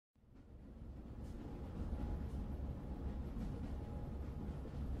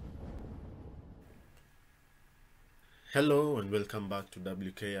Hello and welcome back to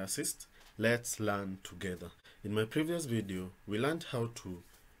WK Assist. Let's learn together. In my previous video, we learned how to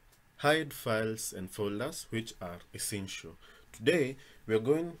hide files and folders which are essential. Today, we are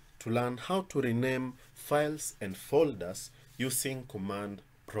going to learn how to rename files and folders using command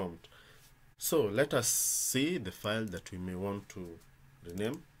prompt. So let us see the file that we may want to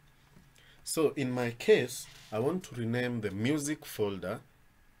rename. So in my case, I want to rename the music folder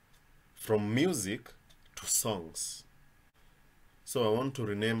from music to songs. So I want to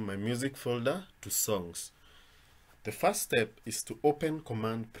rename my music folder to songs. The first step is to open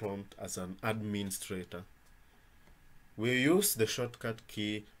command prompt as an administrator. We use the shortcut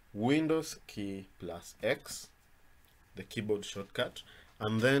key Windows key plus X, the keyboard shortcut,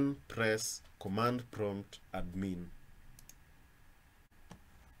 and then press command prompt admin.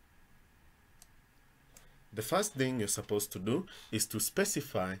 The first thing you're supposed to do is to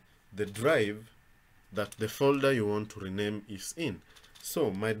specify the drive that the folder you want to rename is in.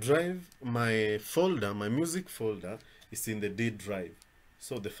 So my music folder is in the D drive.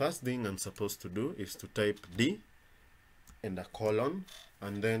 So the first thing I'm supposed to do is to type D and a colon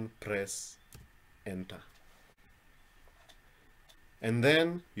and then press enter. And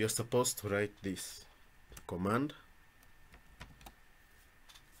then you're supposed to write this command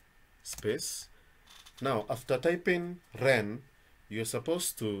space. Now after typing ren, you're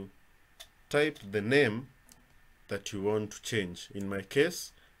supposed to type the name that you want to change. In my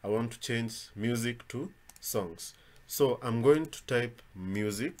case, I want to change music to songs. So I'm going to type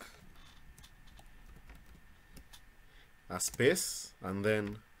music, a space, and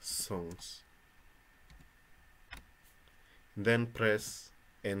then songs. Then press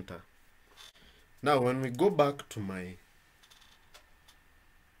enter. Now when we go back to my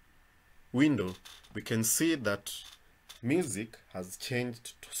window, we can see that music has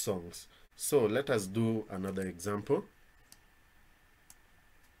changed to songs. So let us do another example.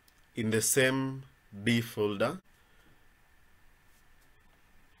 In the same D folder,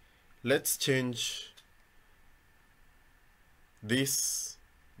 let's change this,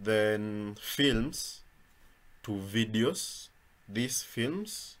 then films to videos, these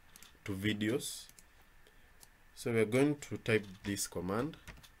films to videos. So we're going to type this command,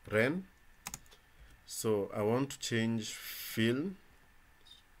 ren. So I want to change film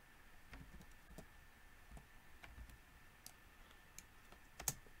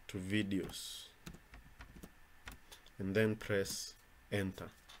to videos and then press enter.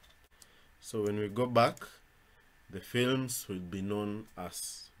 So when we go back, the films will be known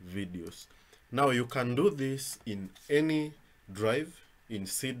as videos. Now you can do this in any drive, in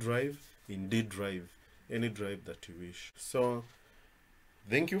C drive, in D drive, any drive that you wish. So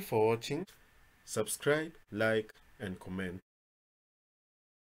thank you for watching. Subscribe, like, and comment.